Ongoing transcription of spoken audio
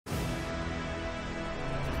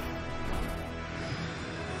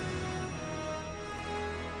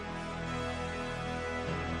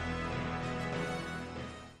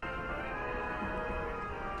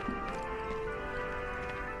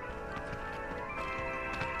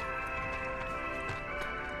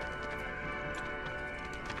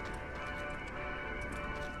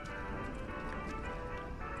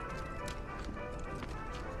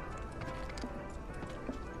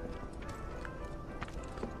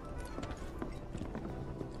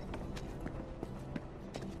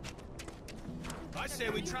I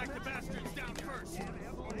say we track the bastards down first.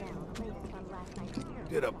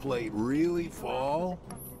 Did a plate really fall?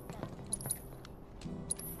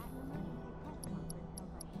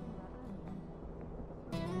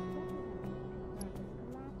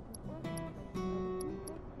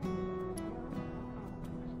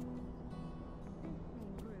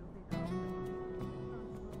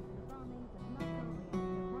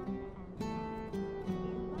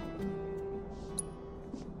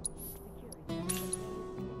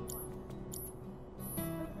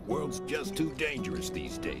 World's just too dangerous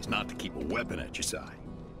these days not to keep a weapon at your side.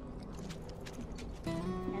 And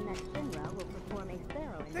that Shinra will perform a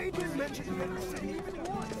thorough They didn't mention you ever say even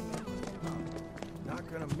one.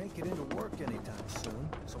 Not gonna make it into work anytime soon,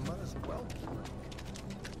 so might as well.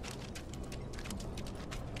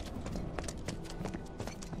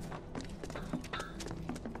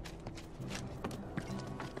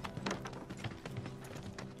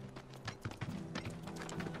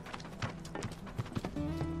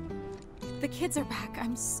 The kids are back.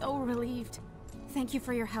 I'm so relieved. Thank you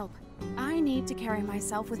for your help. I need to carry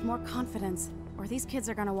myself with more confidence, or these kids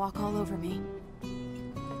are gonna walk all over me.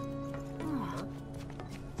 Aw.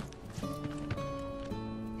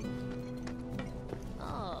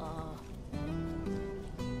 Oh.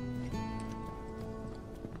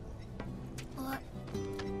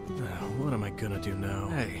 What am I gonna do now?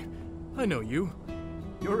 Hey, I know you.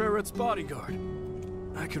 You're Eret's bodyguard.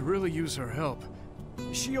 I could really use her help.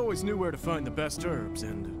 She always knew where to find the best herbs,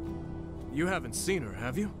 and you haven't seen her,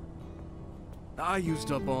 have you? I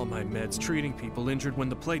used up all my meds treating people injured when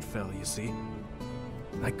the plate fell, you see.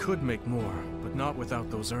 I could make more, but not without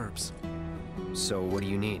those herbs. So what do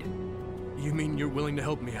you need? You mean you're willing to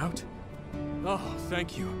help me out? Oh,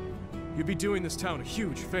 thank you. You'd be doing this town a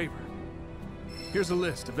huge favor. Here's a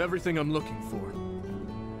list of everything I'm looking for.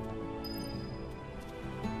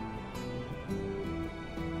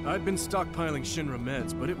 I'd been stockpiling Shinra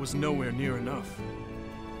meds, but it was nowhere near enough.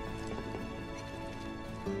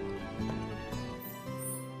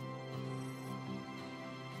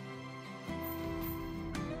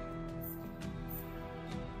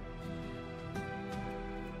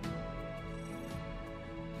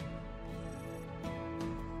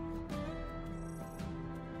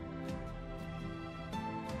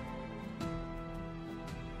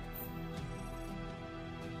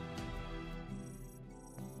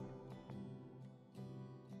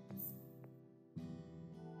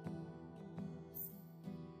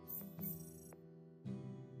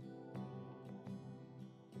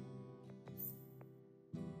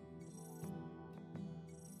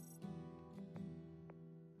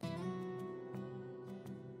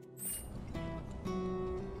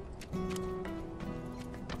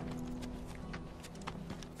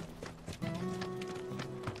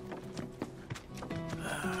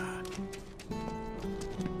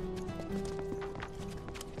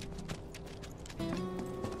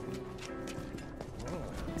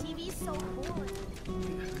 TV's so boring.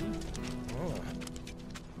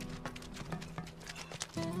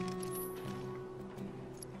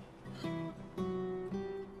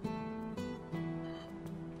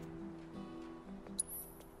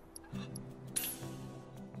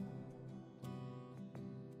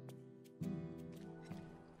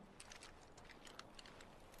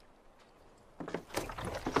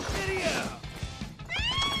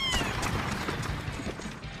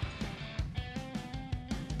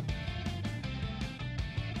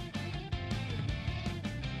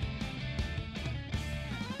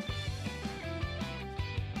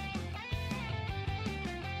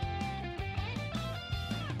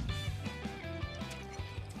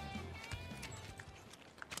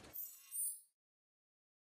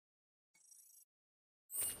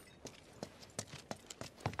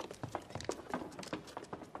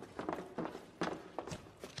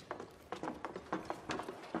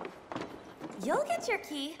 You'll get your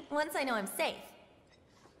key once I know I'm safe.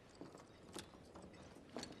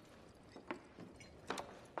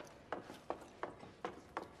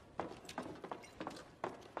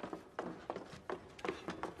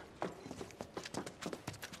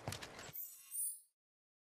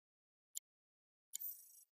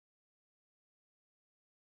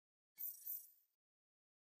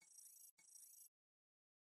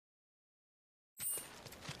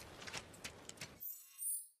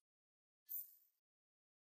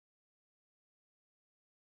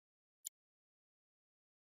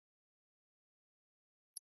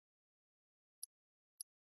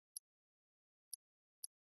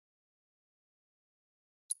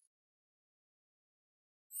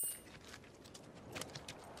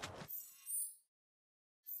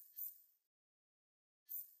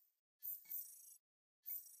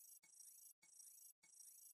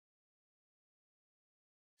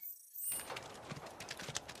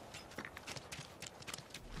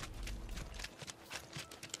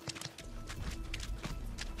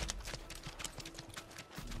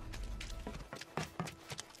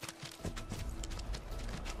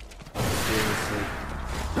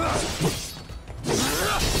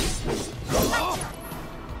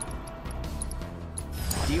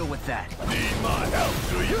 deal with that. Need my help,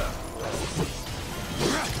 do ya?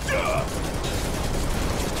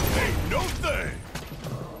 Ain't no thing!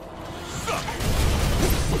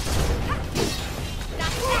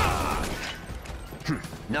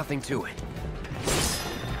 Nothing to it.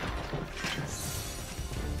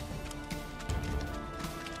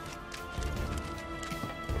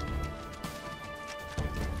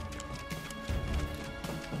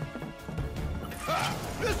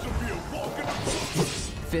 This'll be a walk in the park.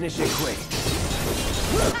 Finish it quick.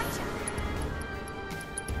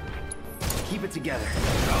 Keep it together.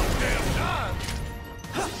 Goddamn time!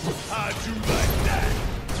 How'd you like that?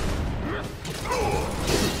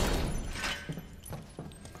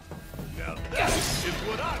 Now that is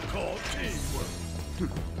what I call teamwork.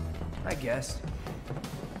 I guess.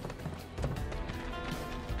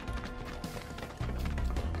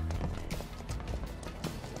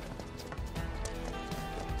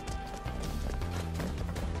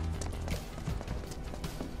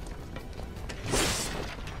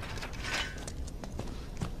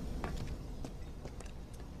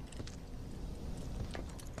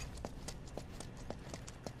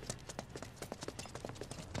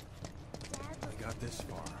 This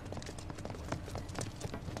far.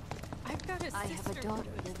 I've got a sister. I have a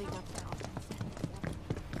daughter living up there.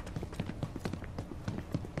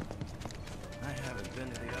 I haven't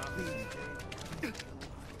been to the office.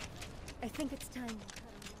 I think it's time.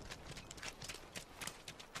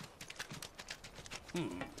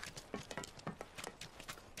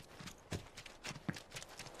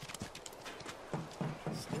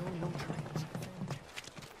 Still no trains.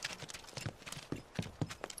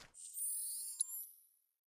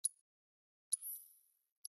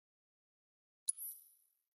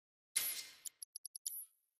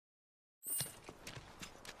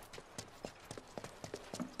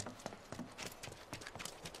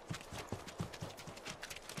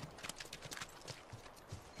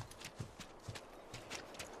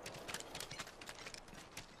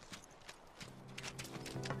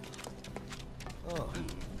 Oh.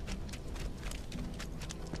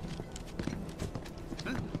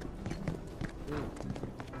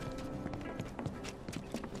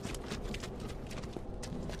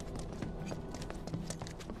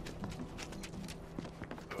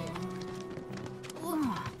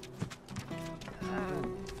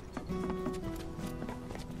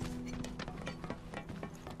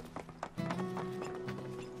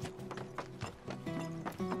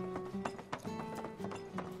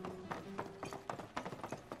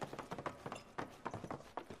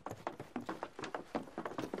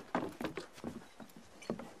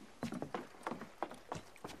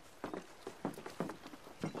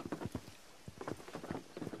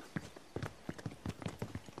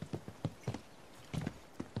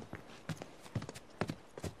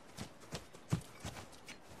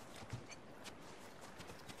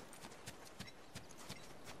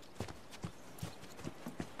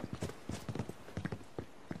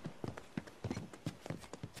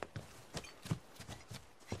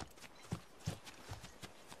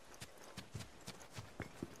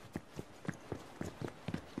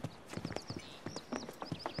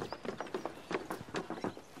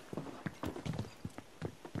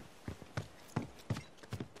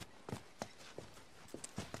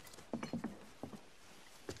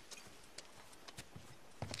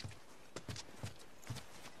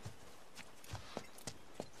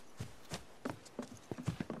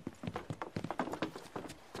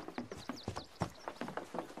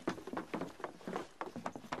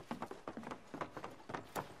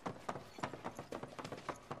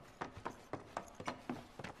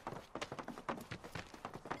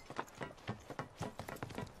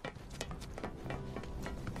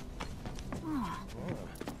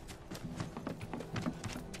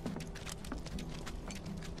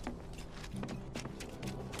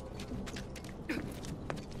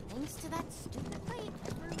 Thanks to that stupid fight,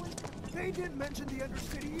 everyone. They didn't mention the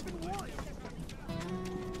Undercity even once.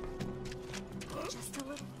 Just a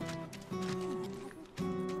little.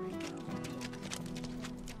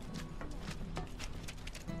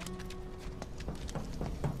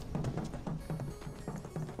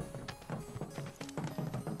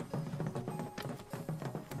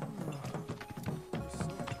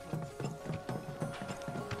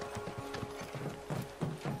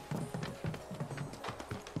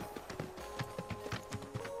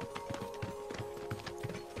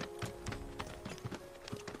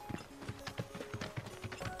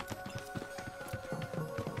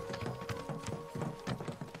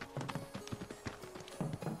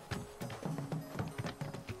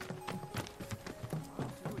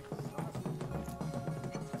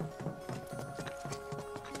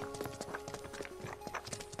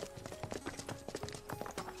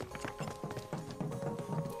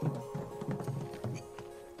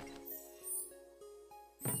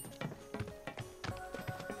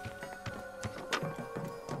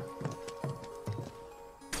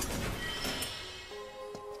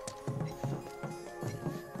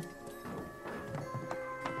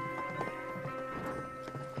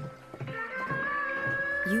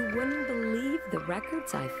 You wouldn't believe the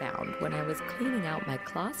records I found when I was cleaning out my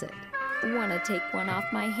closet. Wanna take one off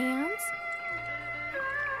my hands?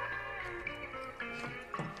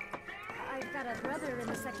 I've got a brother in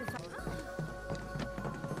the Sector 5.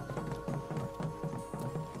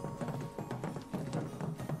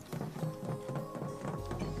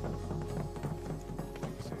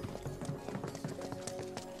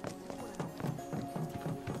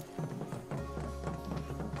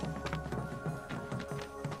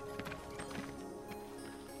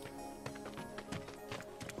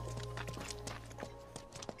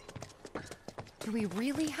 Do we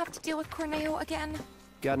really have to deal with Corneo again?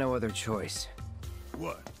 Got no other choice.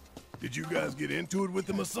 What? Did you guys get into it with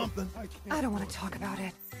him or something? I don't want to talk about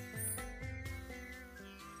it.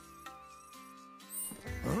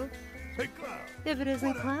 Huh? Hey, Cloud. If it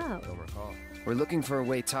isn't Cloud. We're looking for a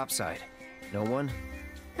way topside. No one?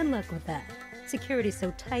 And luck with that. Security's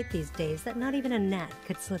so tight these days that not even a gnat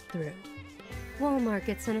could slip through. Wall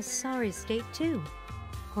Market's in a sorry state, too.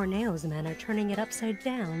 Corneo's men are turning it upside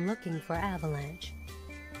down looking for Avalanche.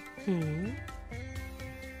 The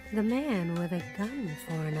man with a gun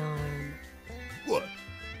for an arm. What?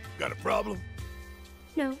 Got a problem?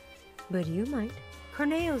 No, but you might.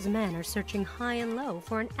 Corneo's men are searching high and low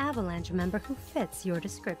for an Avalanche member who fits your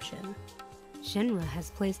description. Shinra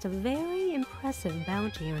has placed a very impressive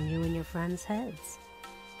bounty on you and your friends' heads.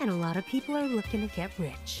 And a lot of people are looking to get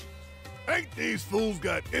rich. Ain't these fools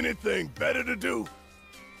got anything better to do?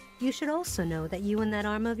 You should also know that you and that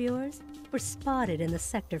arm of yours were spotted in the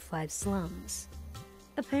Sector 5 slums.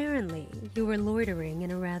 Apparently, you were loitering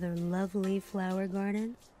in a rather lovely flower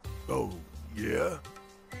garden. Oh, yeah?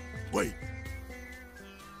 Wait,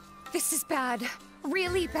 This is bad.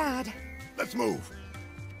 Really bad. let's move.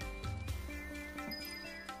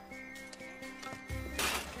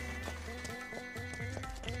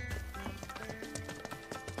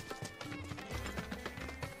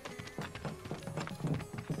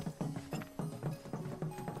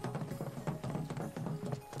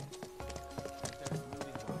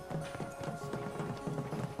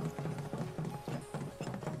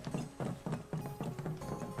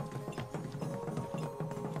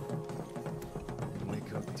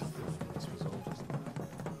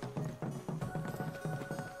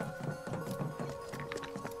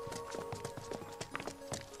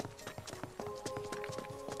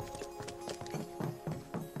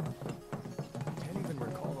 Can't even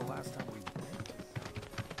recall the last time we drank.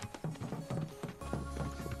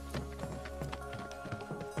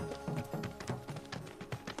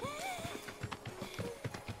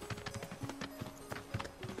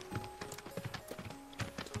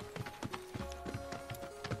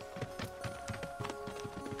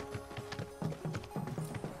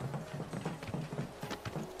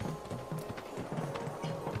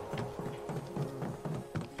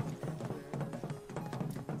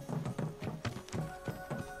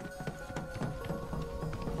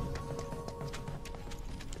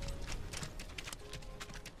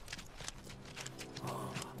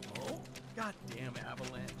 Goddamn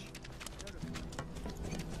Avalanche.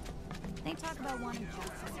 They talk about wanting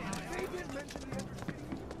justice.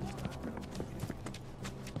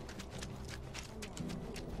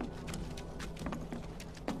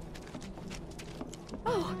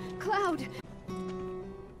 Oh, Cloud!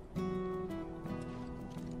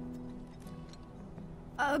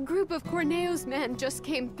 A group of Corneo's men just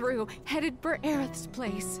came through, headed for Aerith's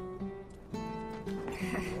place.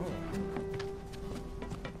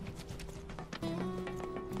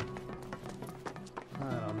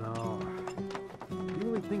 I don't know. You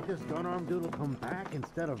really think this gun-arm dude will come back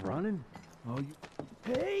instead of running? Oh, you...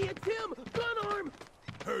 Hey, it's him! Gun arm!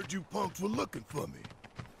 Heard you punks were looking for me.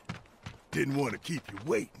 Didn't want to keep you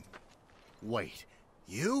waiting. Wait,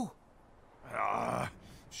 you?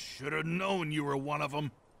 Should have known you were one of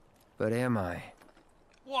them. But am I?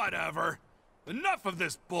 Whatever. Enough of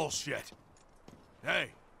this bullshit.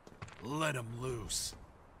 Hey, let him loose.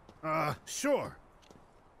 Sure.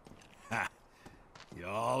 Ha!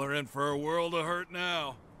 Y'all are in for a world of hurt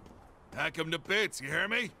now. Hack 'em to bits, you hear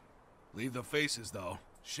me? Leave the faces, though.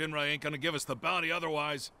 Shinra ain't gonna give us the bounty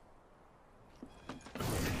otherwise. Come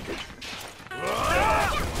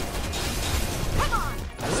on!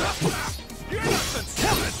 You're nothing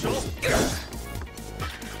special!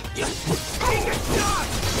 Take a shot!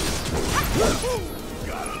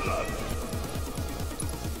 Gotta love it.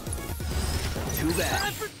 Too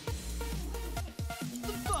bad.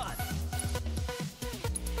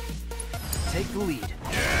 Take the lead.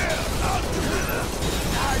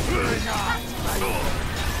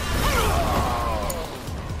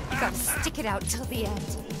 Gotta stick it out till the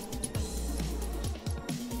end.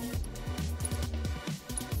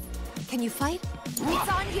 Can you fight? It's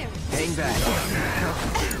on you. Hang back.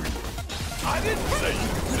 I didn't say you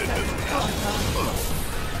could sit this.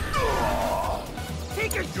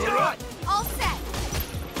 Take a shot! All set.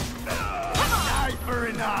 Come on! Eye for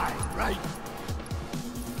an eye, right?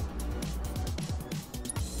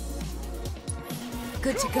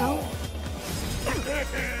 Good to go?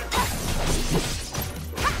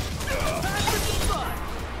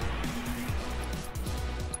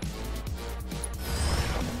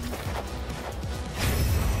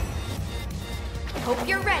 Hope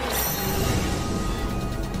you're ready.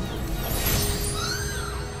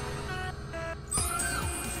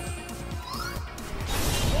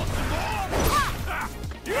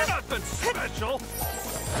 You're nothing special.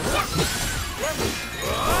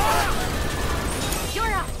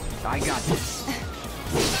 You're up. I got this.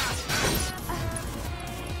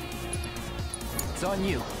 It's on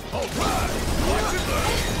you. All right. Watch it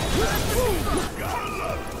learn. Gotta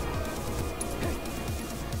love it.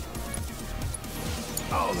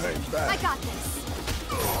 I'll hang back. I got this.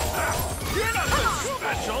 You're nothing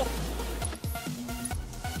special.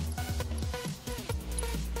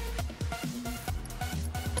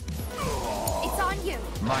 It's on you.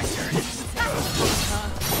 My turn.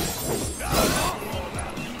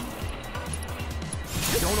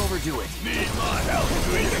 Don't overdo it. Need my help,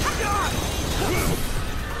 do you?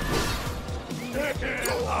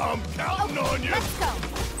 I'm counting on you. Let's go.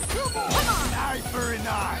 Come on. Eye for an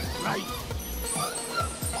eye, right?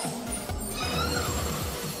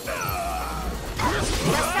 Just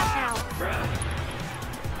up now.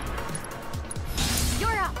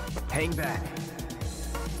 You're up. Hang back.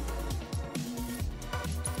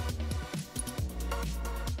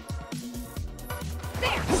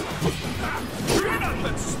 There. You're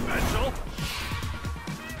nothing special.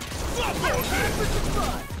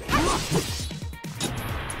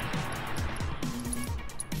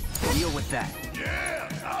 Deal with that. Yeah,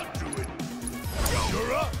 I'll do it.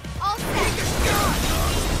 You're up. All set.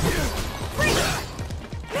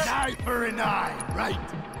 An eye for an eye, right?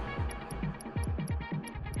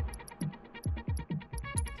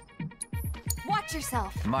 Watch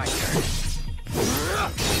yourself. My turn.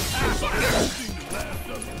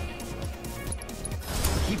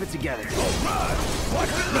 Keep it together.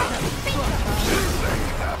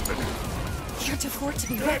 Can't afford to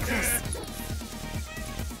be reckless.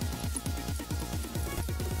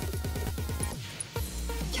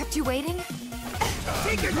 Kept you waiting?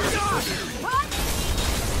 Take a shot! What?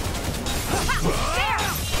 There!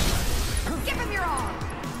 Give him your all!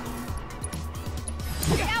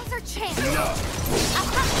 Now's our chance!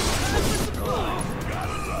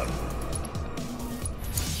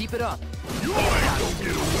 Keep it up. You ain't gonna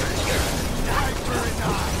get away. Eye for an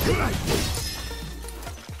eye,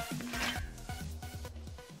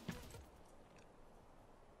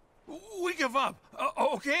 We give up,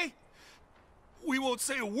 okay? We won't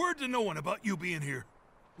say a word to no one about you being here.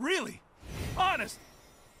 Really? Honest?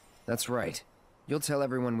 That's right. You'll tell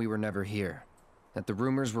everyone we were never here. That the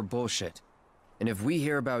rumors were bullshit. And if we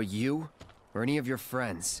hear about you, or any of your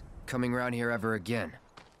friends, coming around here ever again...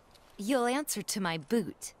 You'll answer to my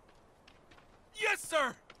boot. Yes,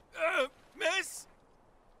 sir! Miss?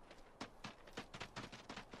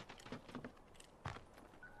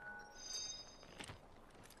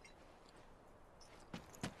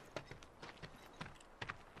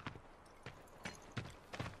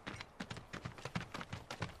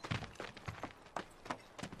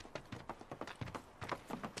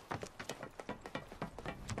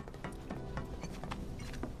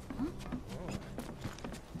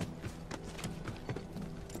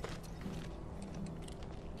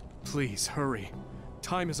 Please, hurry.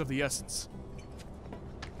 Time is of the essence.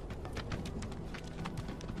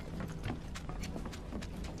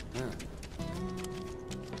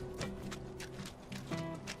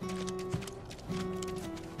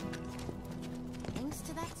 Thanks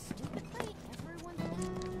to that stupid fight, everyone...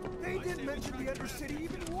 They didn't mention the Undercity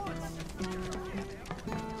even once.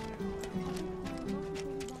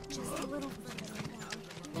 Just a little...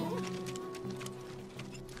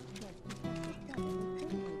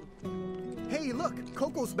 Hey, look!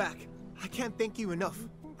 Coco's back! I can't thank you enough.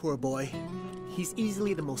 Poor boy. He's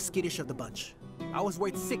easily the most skittish of the bunch. I was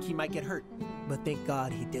worried sick he might get hurt, but thank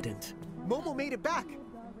God he didn't. Momo made it back!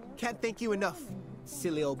 Can't thank you enough.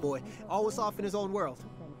 Silly old boy, always off in his own world.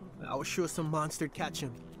 I was sure some monster'd catch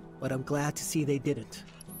him, but I'm glad to see they didn't.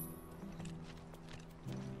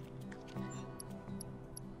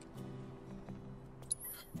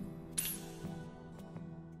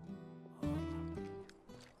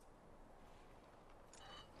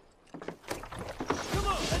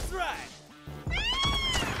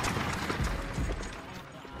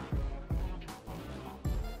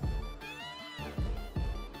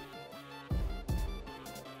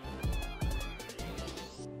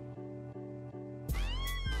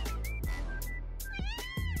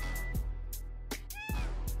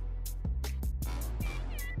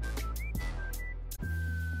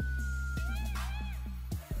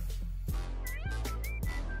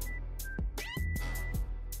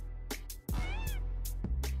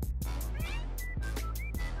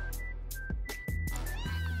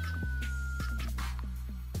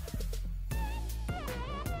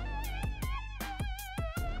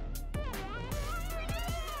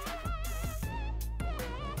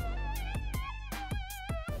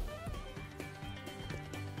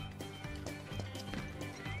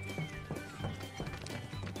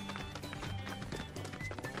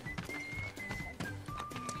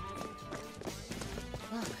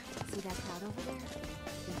 that crowd over there?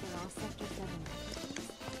 Think they're all Sector 7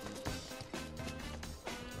 refugees?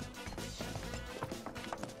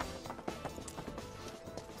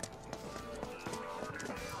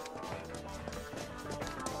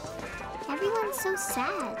 Everyone's so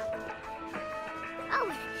sad.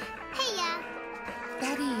 Oh, hey,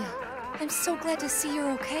 Betty, I'm so glad to see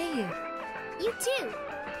you're okay. you too.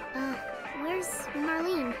 Where's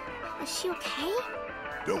Marlene? Is she okay?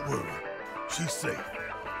 Don't worry. She's safe.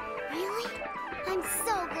 Really? I'm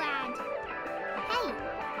so glad. Hey,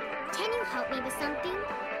 can you help me with something?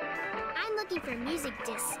 I'm looking for music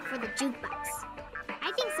discs for the jukebox.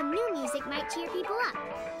 I think some new music might cheer people up,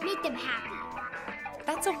 make them happy.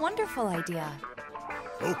 That's a wonderful idea.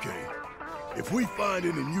 Okay. If we find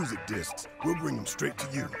any music discs, we'll bring them straight to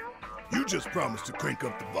you. You just promise to crank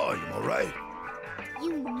up the volume, all right?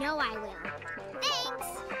 You know I will. Thanks!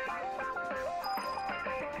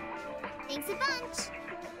 Thanks a bunch.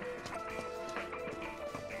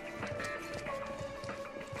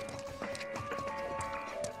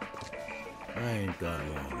 I ain't got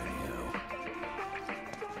long anyhow.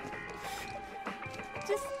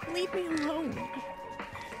 Just leave me alone.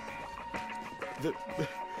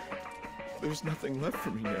 There's nothing left for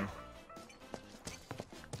me now.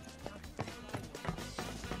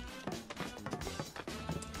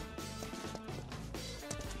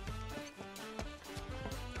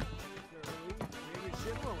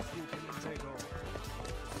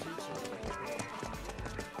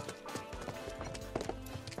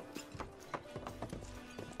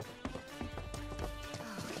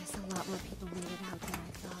 Oh, guess a lot more people made it out than I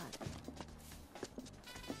thought.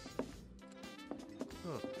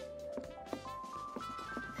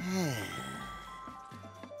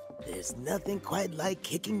 There's nothing quite like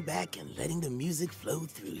kicking back and letting the music flow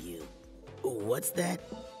through you. What's that?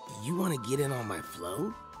 You want to get in on my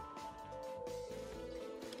flow?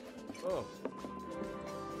 Oh.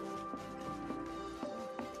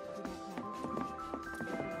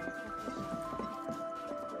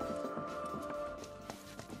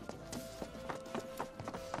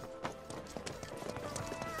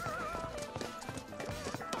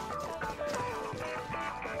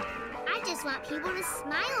 I just want people to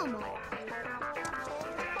smile more.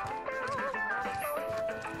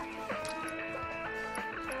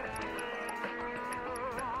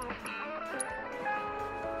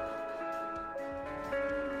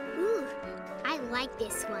 Ooh, I like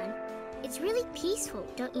this one. It's really peaceful,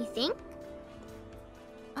 don't you think?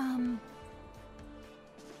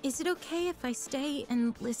 Is it okay if I stay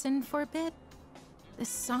and listen for a bit? This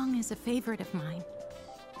song is a favorite of mine.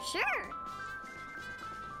 Sure.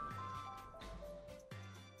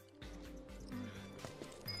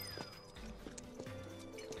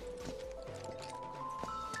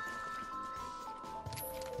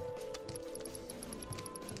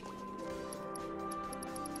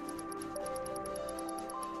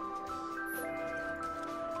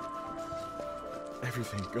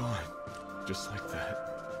 Everything gone. Just like that.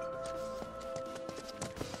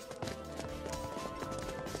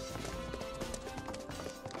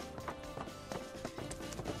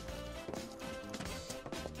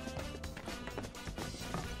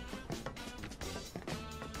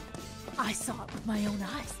 I saw it with my own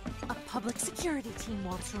eyes. A public security team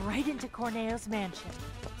walks right into Corneo's mansion.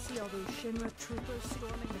 See all those Shinra troopers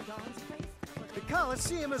storming the Don's place? The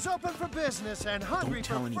Coliseum is open for business and hungry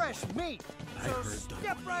for fresh meat. So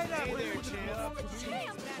step right up. Hey there, champ.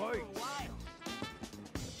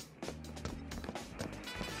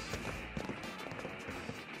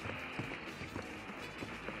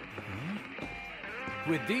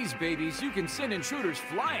 With these babies, you can send intruders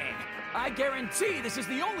flying. I guarantee this is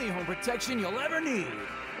the only home protection you'll ever need.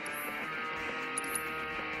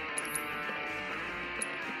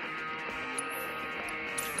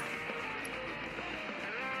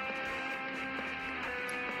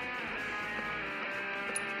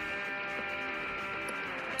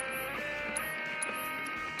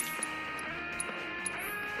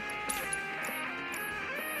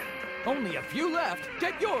 Only a few left.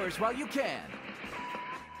 Get yours while you can.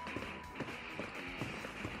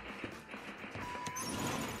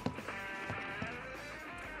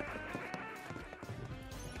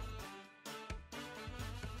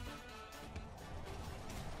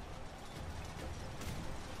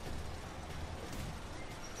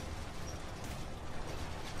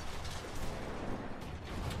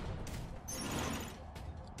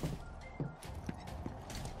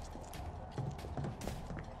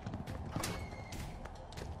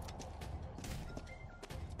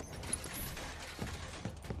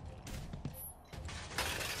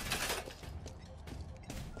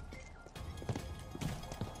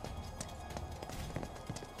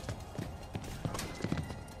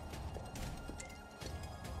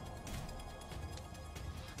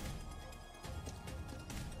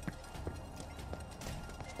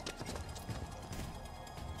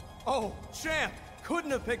 Oh, champ!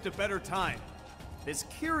 Couldn't have picked a better time. This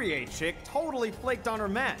Kyrie chick totally flaked on her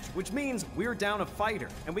match, which means we're down a fighter,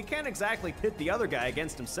 and we can't exactly pit the other guy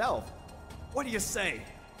against himself. What do you say?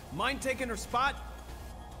 Mind taking her spot?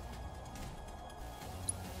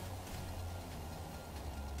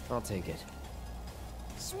 I'll take it.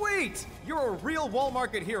 Sweet! You're a real Wall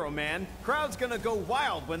Market hero, man. Crowd's gonna go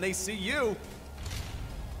wild when they see you.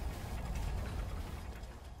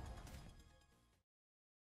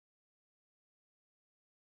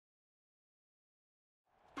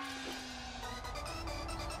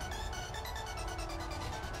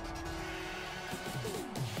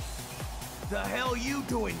 The hell you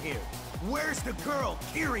doing here? Where's the girl,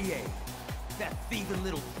 Kyrie? That thieving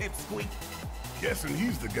little pipsqueak? Guessing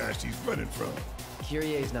he's the guy she's running from.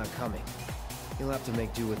 Kyrie's not coming. He'll have to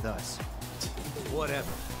make do with us.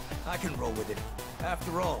 Whatever. I can roll with it.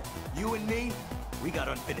 After all, you and me, we got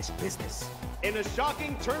unfinished business. In a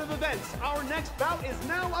shocking turn of events, our next bout is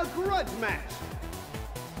now a grudge match.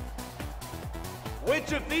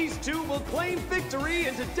 Which of these two will claim victory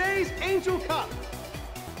in today's Angel Cup?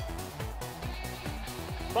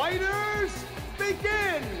 Fighters,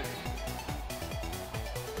 begin!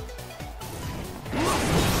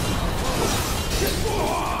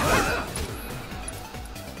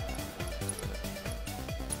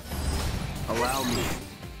 Allow me.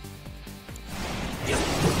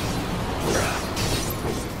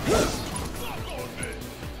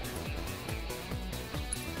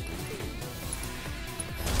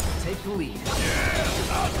 Take the lead.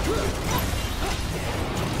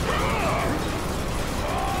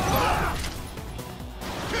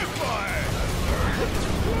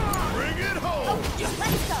 Bring it home!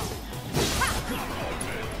 Let's go!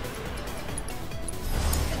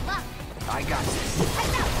 Good luck! I got this.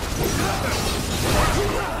 Heads up!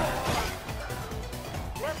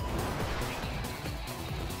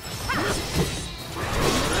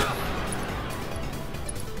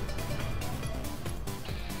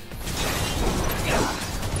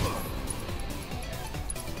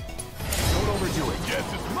 Don't overdo it. Yes,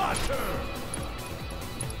 it's my turn!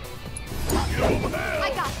 I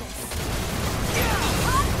got this!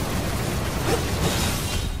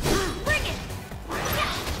 Bring it!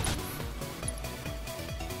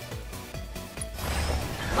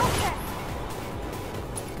 Okay!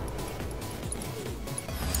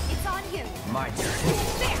 It's on you! My turn.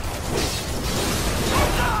 There!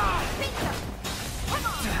 Beat them! Come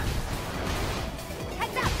on!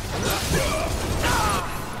 Heads up!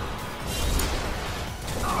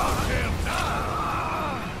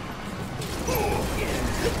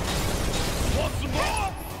 Want some more?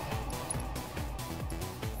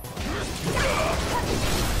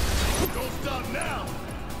 Don't stop now!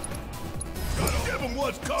 Gotta give him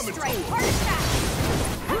what's coming Straight, to him! hard as fast!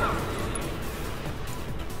 Come on!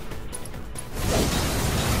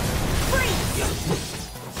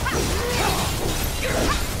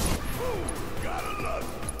 Gotta love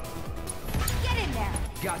it! Get in there!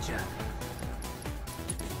 Gotcha.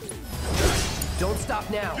 Don't stop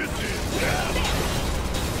now.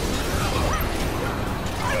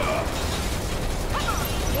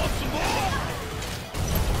 Want some more?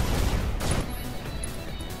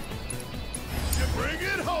 You bring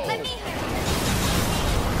it home! Let me handle this!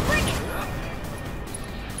 Bring it!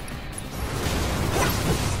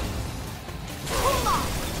 Hold on!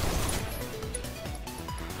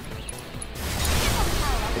 Give them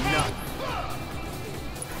hell, okay? Enough.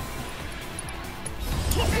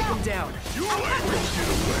 Take him down. You ain't gonna get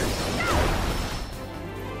away!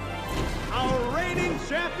 Our reigning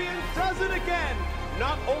champion does it again!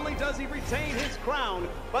 Not only does he retain his crown,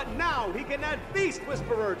 but now he can add Beast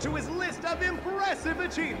Whisperer to his list of impressive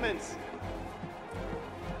achievements!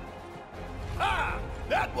 Ah!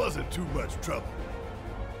 That wasn't too much trouble.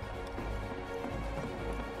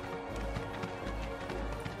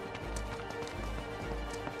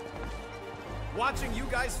 Watching you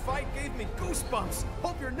guys fight gave me goosebumps.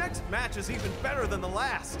 Hope your next match is even better than the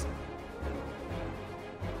last.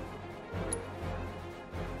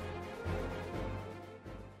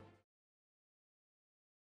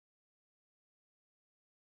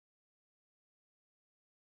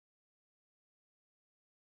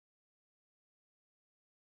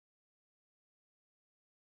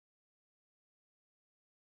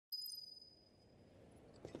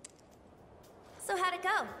 So how'd it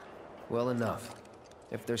go? Well enough.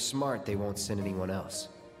 If they're smart, they won't send anyone else.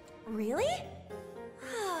 Really?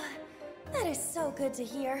 That is so good to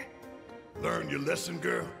hear. Learn your lesson,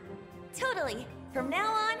 girl? Totally. From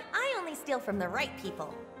now on, I only steal from the right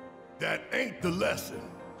people. That ain't the lesson.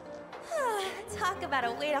 Talk about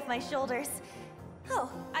a weight off my shoulders. Oh,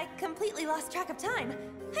 I completely lost track of time.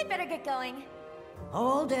 I'd better get going.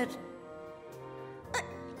 Hold it.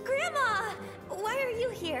 Grandma! Why are you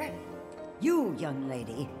here? You, young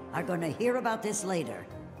lady, are gonna hear about this later.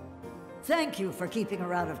 Thank you for keeping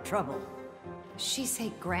her out of trouble. She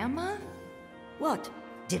say Grandma? What?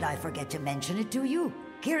 Did I forget to mention it to you?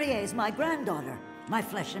 Kyrie is my granddaughter, my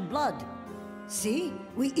flesh and blood. See?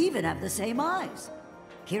 We even have the same eyes.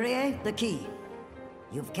 Kyrie, the key.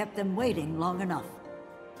 You've kept them waiting long enough.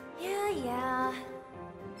 Yeah.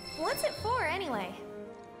 What's it for, anyway?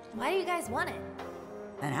 Why do you guys want it?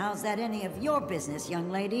 And how's that any of your business,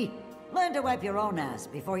 young lady? Learn to wipe your own ass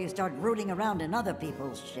before you start rooting around in other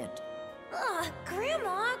people's shit. Ugh,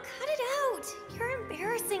 Grandma, cut it out! You're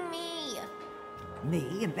embarrassing me!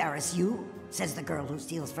 Me embarrass you? Says the girl who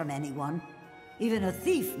steals from anyone. Even a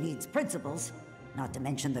thief needs principles, not to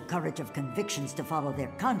mention the courage of convictions to follow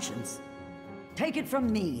their conscience. Take it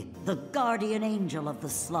from me, the guardian angel of the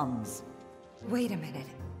slums. Wait a minute.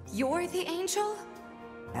 You're the angel?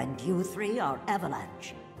 And you three are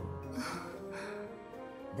Avalanche.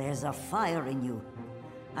 There's a fire in you.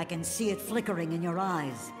 I can see it flickering in your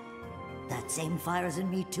eyes. That same fire's in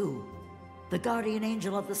me too. The guardian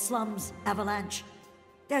angel of the slums, Avalanche.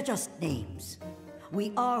 They're just names.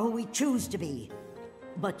 We are who we choose to be.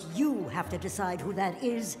 But you have to decide who that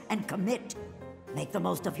is and commit. Make the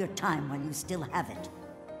most of your time when you still have it.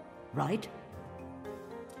 Right?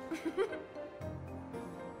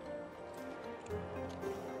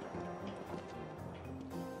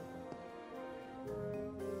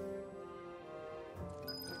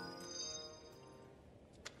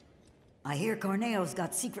 I hear Corneo's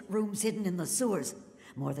got secret rooms hidden in the sewers.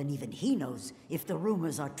 More than even he knows, if the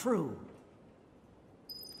rumors are true.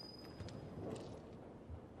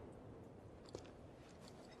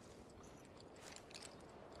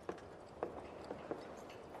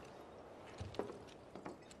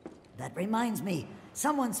 That reminds me,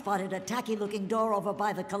 someone spotted a tacky-looking door over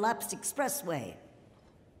by the collapsed expressway.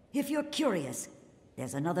 If you're curious,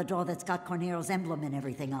 there's another door that's got Corneo's emblem and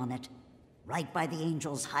everything on it. Right by the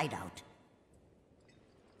Angel's hideout.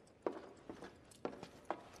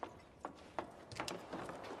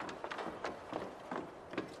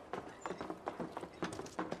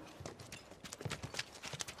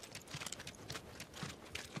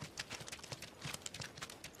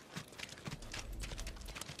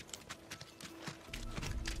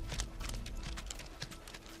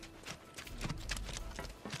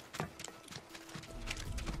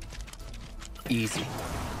 Easy.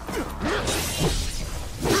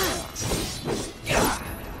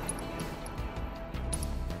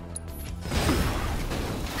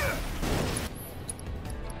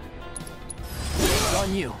 It's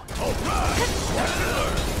on you. All right.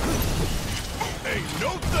 Ain't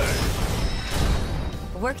no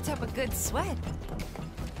thing. Worked up a good sweat.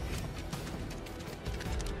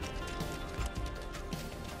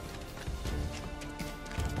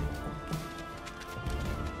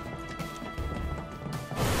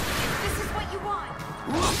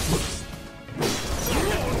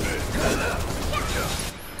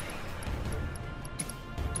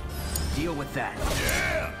 Deal with that.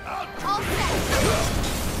 Yeah! All set!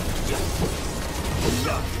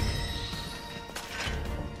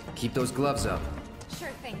 Keep those gloves up.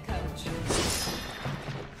 Sure thing, Coach.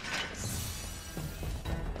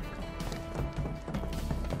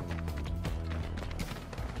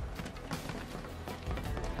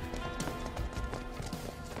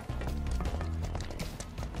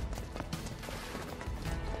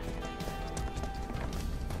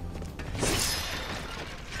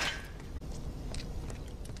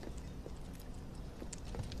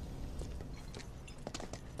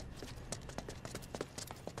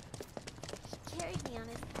 Carried me on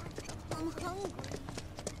his back. I'm hungry.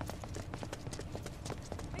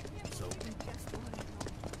 So,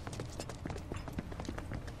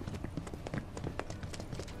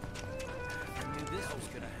 I knew this was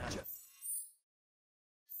gonna happen.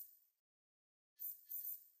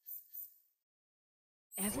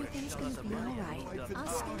 Everything's gonna be alright. I'll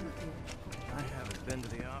stay with you. I haven't been to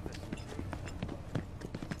the office.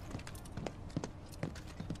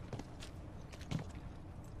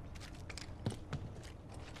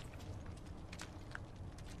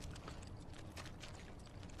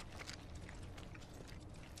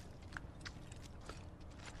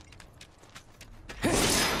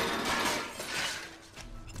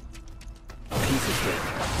 Piece of cake.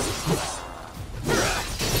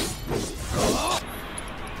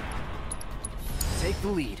 Take the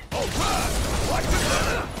lead. all right. Watch it.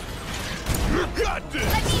 You got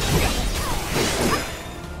this.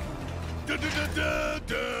 Da da da da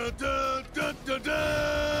da da da da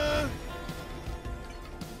da.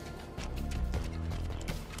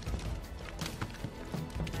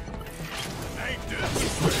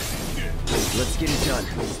 get it done.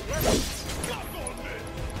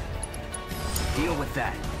 Deal with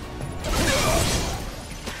that.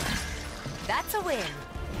 That's a win.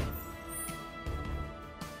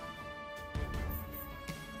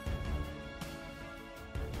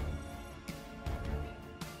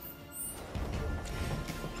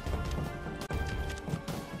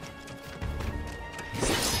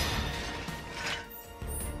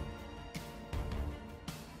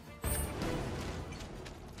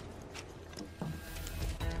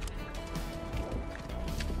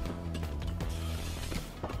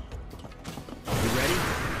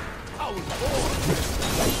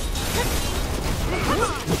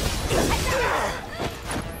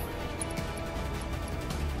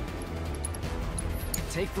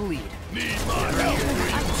 Take the lead. Need my help.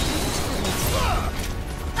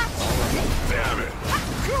 Damn it!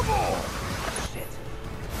 Come on! Shit.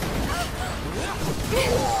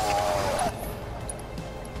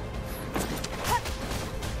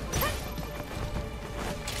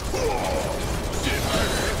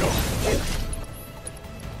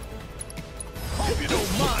 Hope you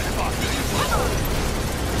don't mind if I fill you up.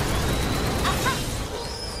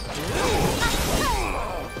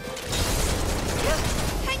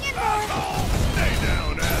 Hang in there. Stay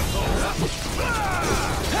down, asshole.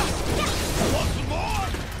 Want some more?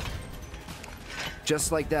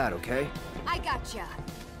 Just like that, okay? I gotcha.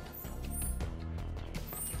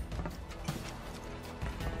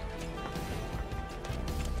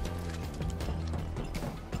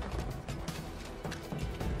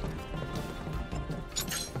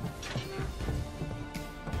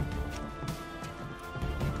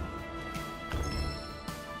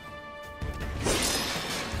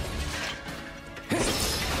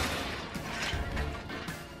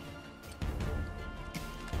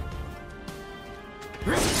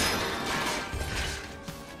 Huh?